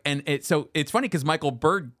 That's right. And so it's funny because Michael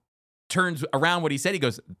Bird turns around what he said. He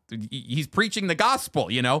goes, he's preaching the gospel.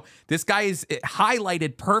 This guy is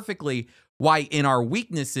highlighted perfectly why in our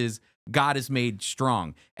weaknesses God is made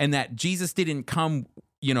strong, and that Jesus didn't come,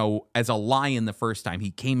 as a lion the first time.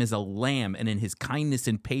 He came as a lamb, and in his kindness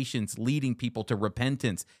and patience, leading people to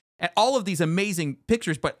repentance. And all of these amazing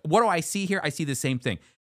pictures. But what do I see here? I see the same thing.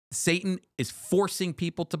 Satan is forcing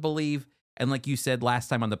people to believe. And like you said last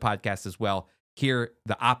time on the podcast as well, here,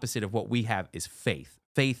 the opposite of what we have is faith.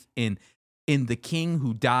 Faith in the King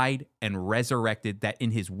who died and resurrected, that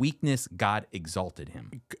in his weakness, God exalted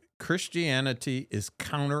him. Christianity is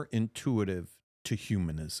counterintuitive to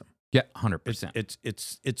humanism. Yeah,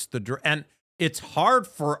 100%. And it's hard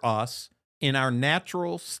for us in our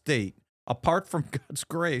natural state, apart from God's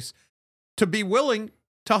grace, to be willing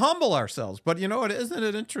to humble ourselves. But isn't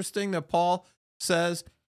it interesting that Paul says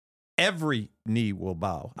every knee will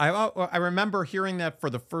bow? I remember hearing that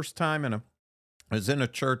for the first time, and I was in a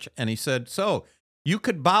church, and he said, so you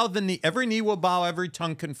could bow the knee, every knee will bow, every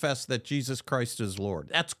tongue confess that Jesus Christ is Lord.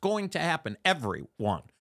 That's going to happen, everyone.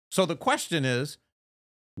 So the question is,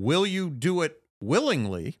 will you do it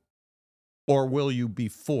willingly or will you be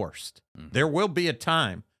forced? Mm-hmm. There will be a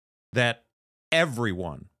time that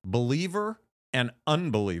everyone, believer and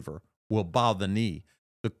unbeliever, will bow the knee.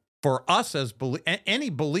 For us as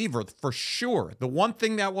any believer, for sure, the one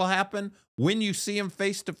thing that will happen when you see him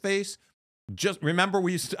face to face, just remember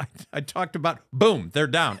I talked about, boom, they're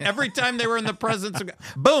down. Every time they were in the presence of God,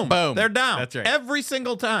 boom, they're down. That's right. Every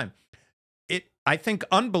single time. I think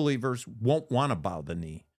unbelievers won't want to bow the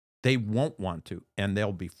knee. They won't want to, and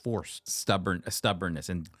they'll be forced. Stubbornness,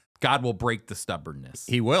 and God will break the stubbornness.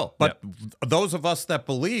 He will. But those of us that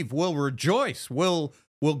believe will rejoice, will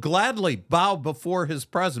gladly bow before his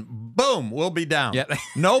presence. Boom, we'll be down. Yep.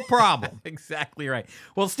 No problem. Exactly right.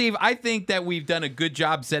 Well, Steve, I think that we've done a good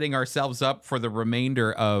job setting ourselves up for the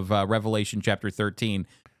remainder of Revelation chapter 13.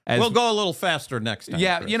 We'll go a little faster next time.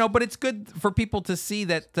 Yeah, Chris. but it's good for people to see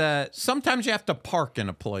that sometimes you have to park in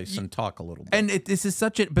a place and talk a little bit. And this is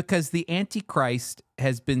because the Antichrist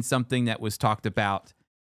has been something that was talked about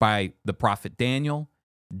by the prophet Daniel.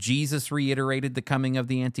 Jesus reiterated the coming of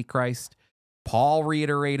the Antichrist. Paul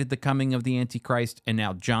reiterated the coming of the Antichrist, and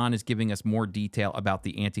now John is giving us more detail about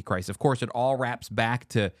the Antichrist. Of course, it all wraps back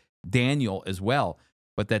to Daniel as well,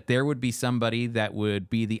 but that there would be somebody that would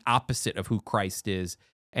be the opposite of who Christ is.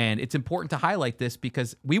 And it's important to highlight this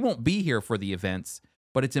because we won't be here for the events,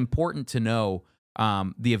 but it's important to know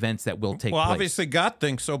the events that will take place. Well, obviously God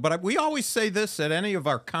thinks so, but we always say this at any of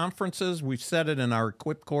our conferences. We've said it in our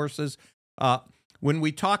Equip courses. When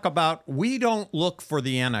we talk about, we don't look for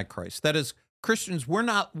the Antichrist. That is, Christians, we're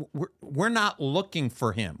not looking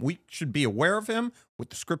for him. We should be aware of him, what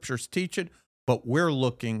the scriptures teach it, but we're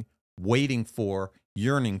looking, waiting for,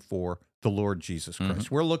 yearning for the Lord Jesus Christ.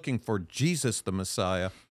 Mm-hmm. We're looking for Jesus the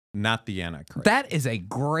Messiah, not the Antichrist. That is a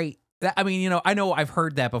great, I know I've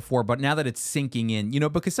heard that before, but now that it's sinking in,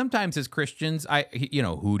 because sometimes as Christians,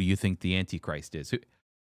 who do you think the Antichrist is?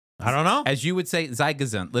 I don't know. As you would say, sei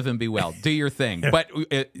gesund, live and be well, do your thing. But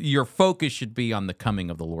your focus should be on the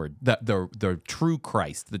coming of the Lord, the true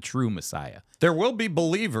Christ, the true Messiah. There will be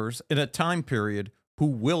believers in a time period who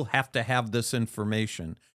will have to have this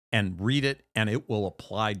information and read it, and it will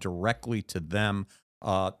apply directly to them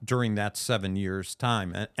during that 7 years'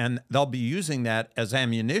 time. And they'll be using that as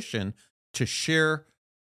ammunition to share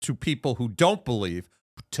to people who don't believe,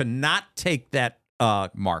 to not take that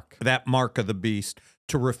mark of the beast,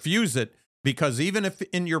 to refuse it, because even if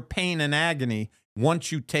in your pain and agony,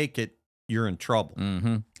 once you take it, you're in trouble.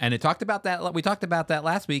 Mm-hmm. And it talked about that. We talked about that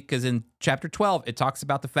last week because in chapter 12, it talks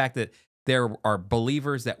about the fact that there are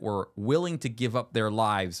believers that were willing to give up their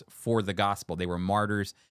lives for the gospel. They were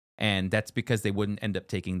martyrs, and that's because they wouldn't end up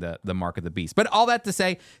taking the mark of the beast. But all that to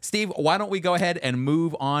say, Steve, why don't we go ahead and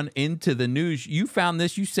move on into the news? You found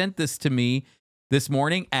this. You sent this to me this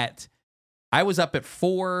morning I was up at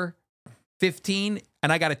 4:15,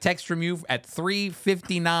 and I got a text from you at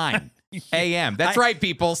 3:59 a.m. That's right,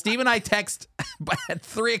 people. Steve and I text at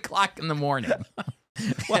 3 o'clock in the morning.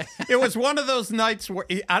 Well, it was one of those nights where,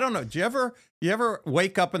 I don't know, do you ever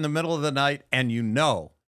wake up in the middle of the night and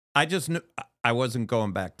I just knew I wasn't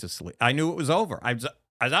going back to sleep. I knew it was over.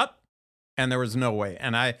 eyes up. And there was no way.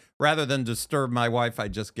 And rather than disturb my wife, I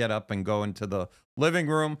just get up and go into the living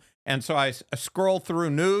room. And so I scroll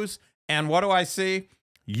through news. And what do I see?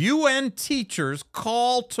 UN teachers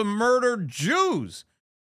call to murder Jews,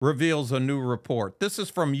 reveals a new report. This is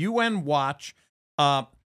from UN Watch.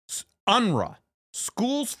 UNRWA.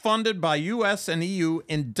 Schools funded by U.S. and EU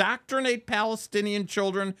indoctrinate Palestinian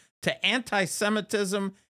children to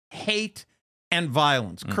anti-Semitism, hate, and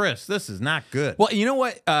violence. Chris, this is not good. Well, you know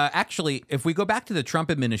what? Actually, if we go back to the Trump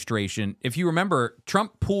administration, if you remember,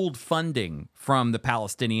 Trump pulled funding from the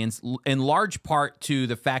Palestinians in large part to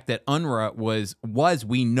the fact that UNRWA was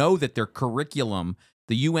we know that their curriculum,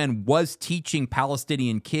 the UN was teaching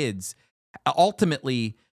Palestinian kids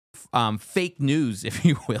ultimately fake news, if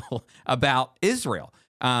you will, about Israel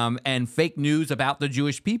and fake news about the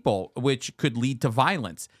Jewish people, which could lead to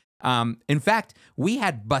violence. In fact, we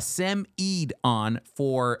had Bassem Eid on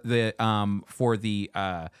for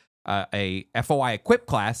a FOI Equip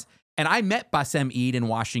class, and I met Bassem Eid in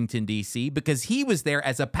Washington, D.C., because he was there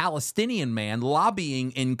as a Palestinian man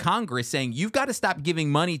lobbying in Congress saying, you've got to stop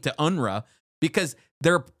giving money to UNRWA because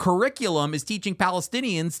their curriculum is teaching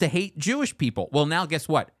Palestinians to hate Jewish people. Well, now guess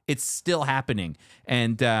what? It's still happening.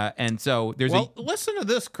 And so there's listen to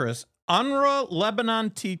this, Chris. UNRWA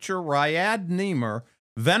Lebanon teacher Riyad Niemer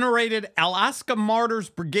venerated Al-Aqsa Martyrs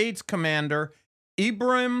Brigade's commander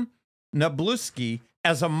Ibrahim Nabluski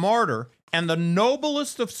as a martyr and the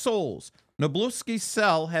noblest of souls. Nabluski's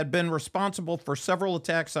cell had been responsible for several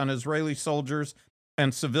attacks on Israeli soldiers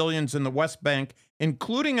and civilians in the West Bank,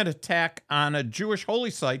 including an attack on a Jewish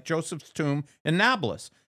holy site, Joseph's Tomb, in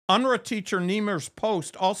Nablus. UNRWA teacher Niemer's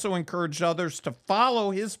post also encouraged others to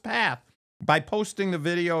follow his path by posting the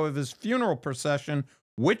video of his funeral procession,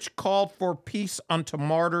 which called for peace unto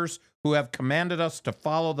martyrs who have commanded us to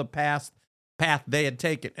follow the path they had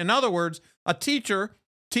taken. In other words, a teacher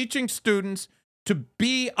teaching students to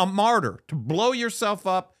be a martyr, to blow yourself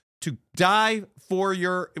up, to die for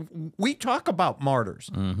your... We talk about martyrs.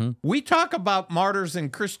 Mm-hmm. We talk about martyrs in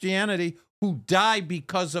Christianity who die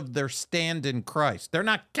because of their stand in Christ. They're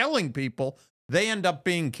not killing people. They end up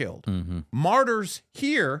being killed. Mm-hmm. Martyrs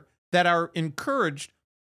here that are encouraged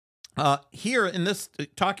here in this,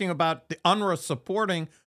 talking about the UNRWA supporting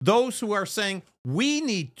those who are saying, we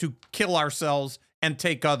need to kill ourselves and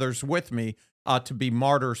take others with me to be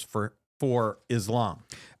martyrs for Islam.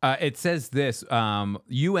 It says this,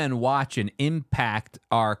 UN Watch and Impact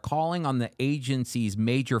are calling on the agency's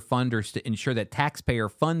major funders to ensure that taxpayer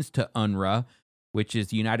funds to UNRWA, which is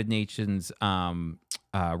the United Nations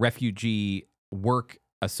Refugee Work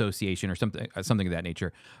Association or something of that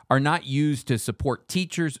nature, are not used to support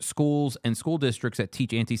teachers, schools, and school districts that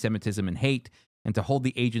teach anti-Semitism and hate, and to hold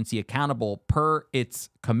the agency accountable per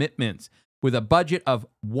its commitments. With a budget of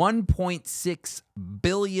 $1.6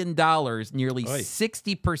 billion, nearly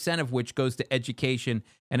 60% of which goes to education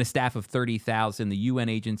and a staff of 30,000, the UN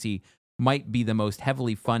agency might be the most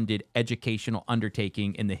heavily funded educational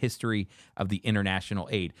undertaking in the history of the international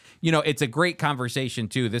aid. You know, it's a great conversation,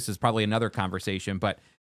 too. This is probably another conversation, but,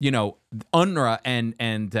 you know, UNRWA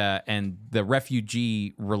and the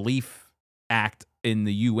Refugee Relief Act in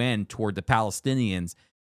the UN toward the Palestinians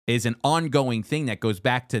is an ongoing thing that goes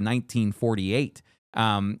back to 1948.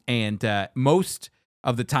 Most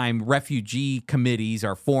of the time, refugee committees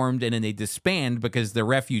are formed and then they disband because the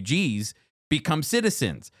refugees become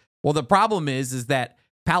citizens. Well, the problem is that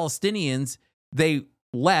Palestinians, they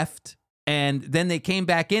left and then they came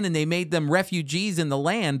back in and they made them refugees in the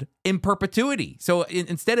land in perpetuity. So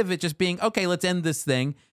instead of it just being, okay, let's end this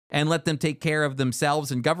thing and let them take care of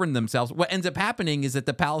themselves and govern themselves, what ends up happening is that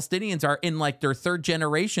the Palestinians are in like their third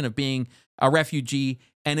generation of being a refugee.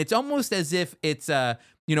 And it's almost as if it's,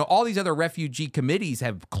 all these other refugee committees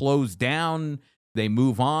have closed down, they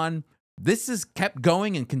move on. This has kept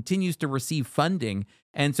going and continues to receive funding.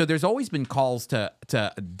 And so there's always been calls to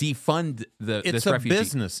defund this refugee. It's a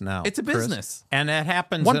business now. It's a business. Chris. And that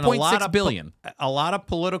happens in $1.6 billion. A lot of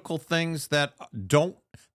political things that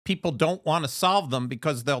people don't want to solve them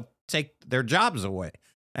because they'll take their jobs away.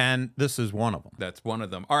 And this is one of them. That's one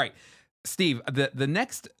of them. All right, Steve, the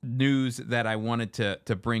next news that I wanted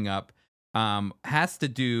to bring up has to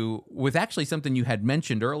do with actually something you had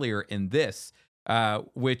mentioned earlier in this,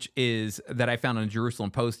 which is that I found on the Jerusalem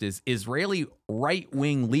Post is Israeli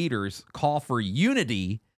right-wing leaders call for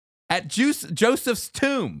unity at Joseph's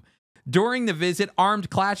tomb. During the visit, armed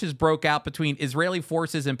clashes broke out between Israeli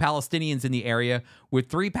forces and Palestinians in the area, with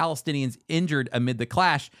 3 Palestinians injured amid the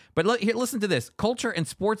clash. But here, listen to this. Culture and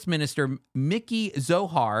Sports Minister Miki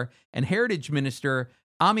Zohar and Heritage Minister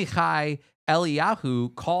Amichai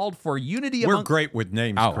Eliyahu called for unity among... We're great with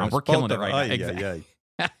names, Chris. We're killing it right now. Yeah.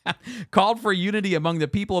 called for unity among the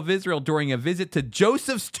people of Israel during a visit to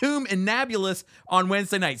Joseph's tomb in Nablus on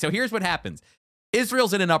Wednesday night. So here's what happens.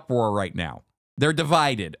 Israel's in an uproar right now. They're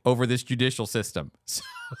divided over this judicial system.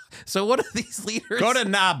 So what do these leaders? Go to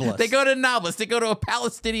Nablus. They go to Nablus. They go to a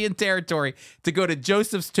Palestinian territory to go to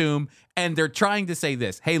Joseph's tomb, and they're trying to say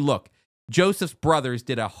this. Hey, look, Joseph's brothers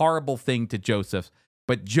did a horrible thing to Joseph,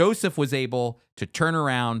 but Joseph was able to turn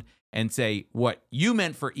around and say, what you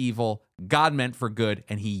meant for evil, God meant for good,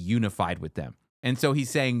 and he unified with them. And so he's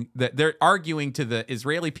saying that they're arguing to the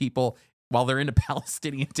Israeli people while they're in a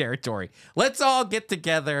Palestinian territory. Let's all get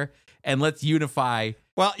together and let's unify.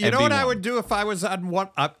 Well, you know what I would do if I was on one?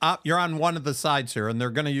 You're on one of the sides here, and they're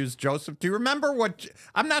going to use Joseph. Do you remember what?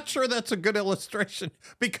 I'm not sure that's a good illustration,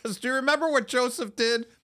 because do you remember what Joseph did?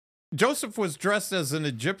 Joseph was dressed as an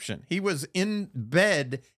Egyptian. He was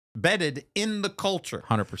bedded in the culture.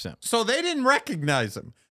 100%. So they didn't recognize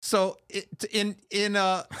him. So in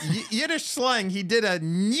Yiddish slang, he did a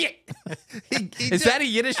nyit. Is that a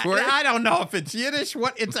Yiddish word? I don't know if it's Yiddish.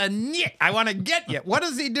 It's a nyit. I want to get you. What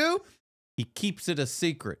does he do? He keeps it a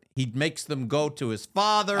secret. He makes them go to his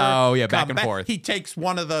father. Oh, yeah, back and forth. He takes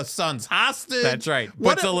one of the sons hostage. That's right.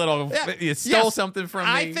 You stole something from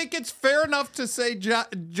me. I think it's fair enough to say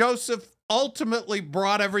Joseph ultimately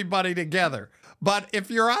brought everybody together. But if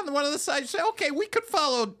you're on one of the sides, say, okay, we could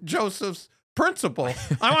follow Joseph's principle.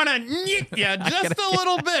 I want to nyit you just a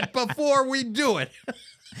little bit before we do it.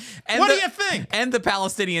 What do you think? And the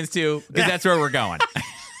Palestinians, too, because that's where we're going.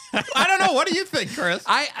 I don't know. What do you think, Chris?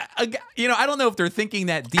 I don't know if they're thinking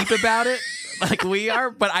that deep about it like we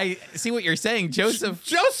are, but I see what you're saying. Joseph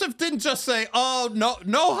didn't just say, "Oh,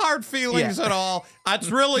 no hard feelings at all. That's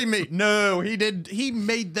really me." No, he did. He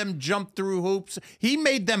made them jump through hoops. He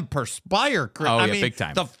made them perspire, Chris. Oh, yeah, big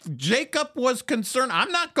time. Jacob was concerned.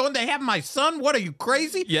 I'm not going to have my son. What are you,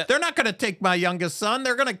 crazy? Yeah. They're not going to take my youngest son.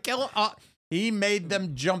 They're going to kill him. He made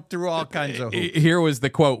them jump through all kinds of hoops. Here was the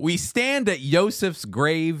quote. We stand at Joseph's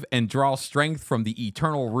grave and draw strength from the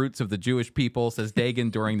eternal roots of the Jewish people, says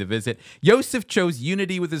Dagan during the visit. Joseph chose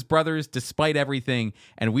unity with his brothers despite everything,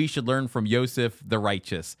 and we should learn from Joseph the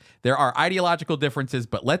righteous. There are ideological differences,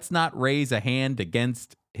 but let's not raise a hand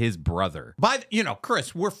against his brother. But,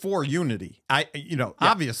 Chris, we're for unity.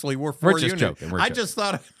 Obviously we're for unity. Joking. I just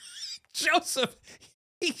thought Joseph,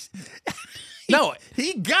 No,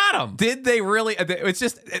 he got him. Did they really? It's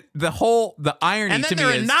just the irony and then to me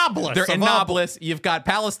they're is in Nablus. They're in Nablus. You've got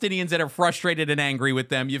Palestinians that are frustrated and angry with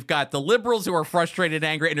them. You've got the liberals who are frustrated and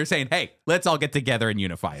angry, and they're saying, "Hey, let's all get together and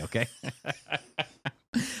unify." Okay.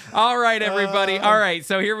 All right, everybody. All right,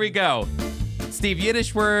 so here we go. Steve,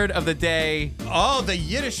 Yiddish word of the day. Oh, the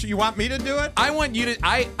Yiddish. You want me to do it? I want you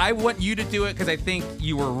to do it because I think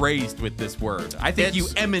you were raised with this word. I think you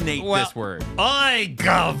emanate this word. Oy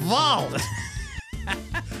Gevalt.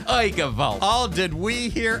 Oy Gevalt. Oh, did we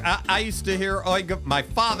hear? I used to hear Oy Gevalt. My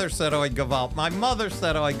father said Oy Gevalt. My mother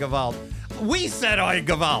said Oy Gevalt. We said Oy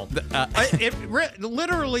Gevalt.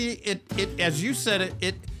 Literally, as you said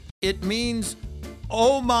it means,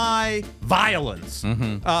 oh my violence.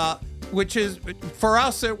 Mm-hmm. Which is, for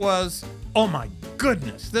us, it was, oh my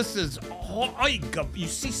goodness, this is, you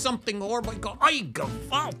see something horrible, you go, Oy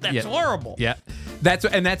Gevalt, that's horrible. Yeah,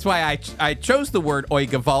 that's why I chose the word Oy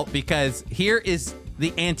Gevalt, because here is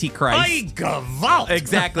the Antichrist. Oy Gevalt.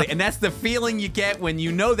 Exactly, and that's the feeling you get when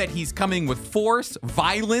you know that he's coming with force,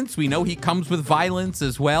 violence. We know he comes with violence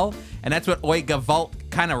as well, and that's what Oy Gevalt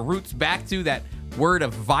kind of roots back to, that word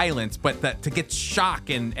of violence, but to get shock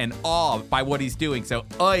and awe by what he's doing. So,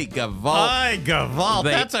 Oy Gevalt. Oy Gevalt.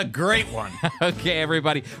 That's a great one. Okay,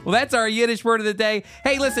 everybody. Well, that's our Yiddish word of the day.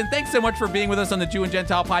 Hey, listen, thanks so much for being with us on the Jew and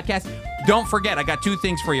Gentile podcast. Don't forget, I got two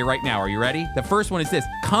things for you right now. Are you ready? The first one is this.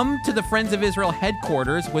 Come to the Friends of Israel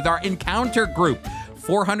headquarters with our Encounter group.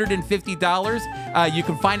 $450. You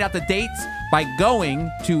can find out the dates by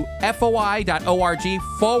going to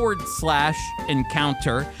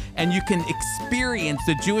foi.org/encounter, and you can experience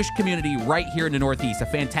the Jewish community right here in the Northeast. A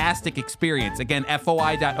fantastic experience. Again,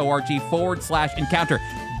 foi.org/encounter.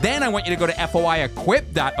 Then I want you to go to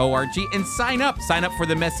foiequip.org and sign up. Sign up for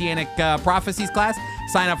the Messianic Prophecies class.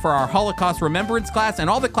 Sign up for our Holocaust Remembrance class and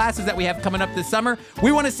all the classes that we have coming up this summer.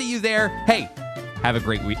 We want to see you there. Hey, have a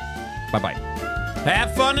great week. Bye-bye.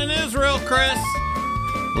 Have fun in Israel, Chris.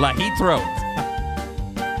 Lahitro.